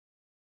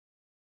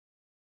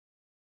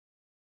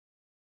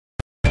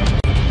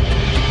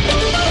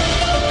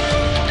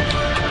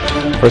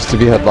First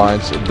TV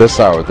headlines this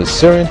hour. The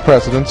Syrian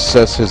president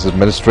says his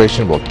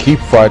administration will keep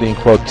fighting,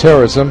 quote,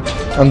 terrorism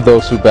and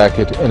those who back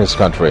it in his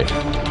country.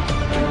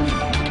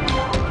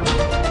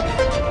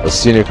 A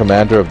senior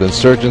commander of the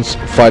insurgents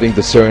fighting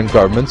the Syrian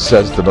government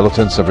says the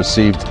militants have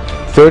received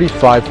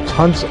 35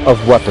 tons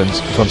of weapons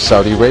from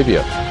Saudi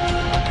Arabia.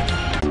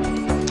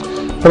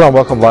 Hello and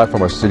welcome live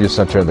from our studio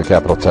center in the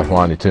capital,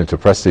 Tehran. You tune to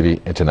Press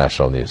TV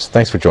International News.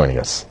 Thanks for joining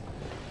us.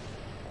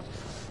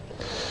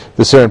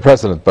 The Syrian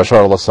President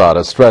Bashar al-Assad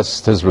has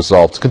stressed his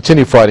resolve to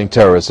continue fighting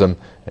terrorism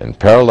in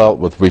parallel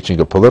with reaching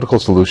a political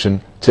solution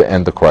to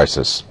end the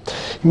crisis.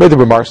 He made the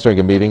remarks during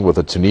a meeting with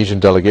a Tunisian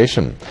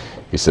delegation.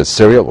 He said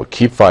Syria will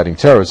keep fighting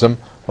terrorism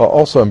while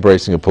also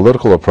embracing a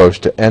political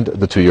approach to end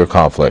the two-year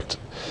conflict.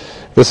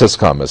 This has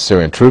come as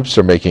Syrian troops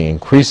are making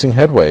increasing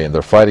headway in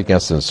their fight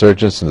against the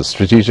insurgents in the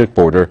strategic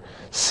border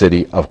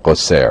city of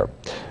Qusayr.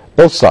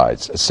 Both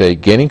sides say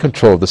gaining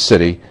control of the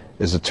city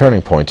is a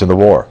turning point in the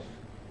war.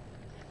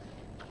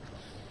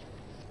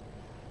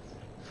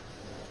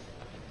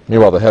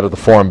 Meanwhile, the head of the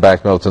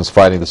foreign-backed militants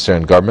fighting the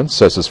Syrian government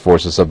says his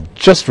forces have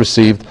just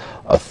received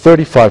a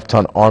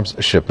 35-ton arms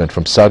shipment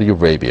from Saudi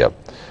Arabia.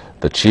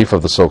 The chief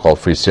of the so-called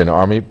Free Syrian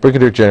Army,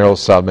 Brigadier General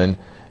Salim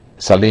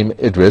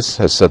Idris,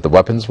 has said the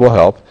weapons will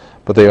help,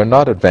 but they are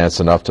not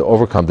advanced enough to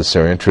overcome the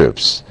Syrian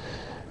troops.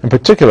 In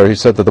particular, he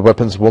said that the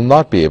weapons will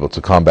not be able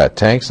to combat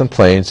tanks and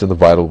planes in the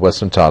vital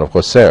western town of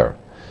Qusayr.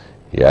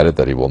 He added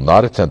that he will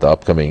not attend the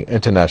upcoming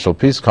International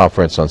Peace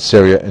Conference on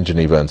Syria in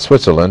Geneva in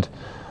Switzerland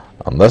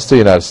unless the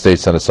United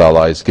States and its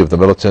allies give the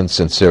militants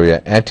in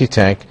Syria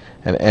anti-tank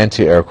and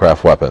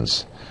anti-aircraft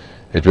weapons.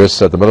 Idris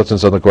said the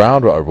militants on the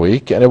ground are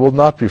weak and it will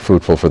not be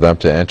fruitful for them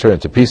to enter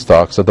into peace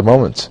talks at the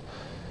moment.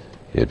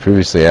 He had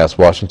previously asked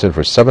Washington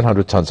for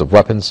 700 tons of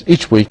weapons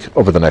each week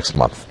over the next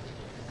month.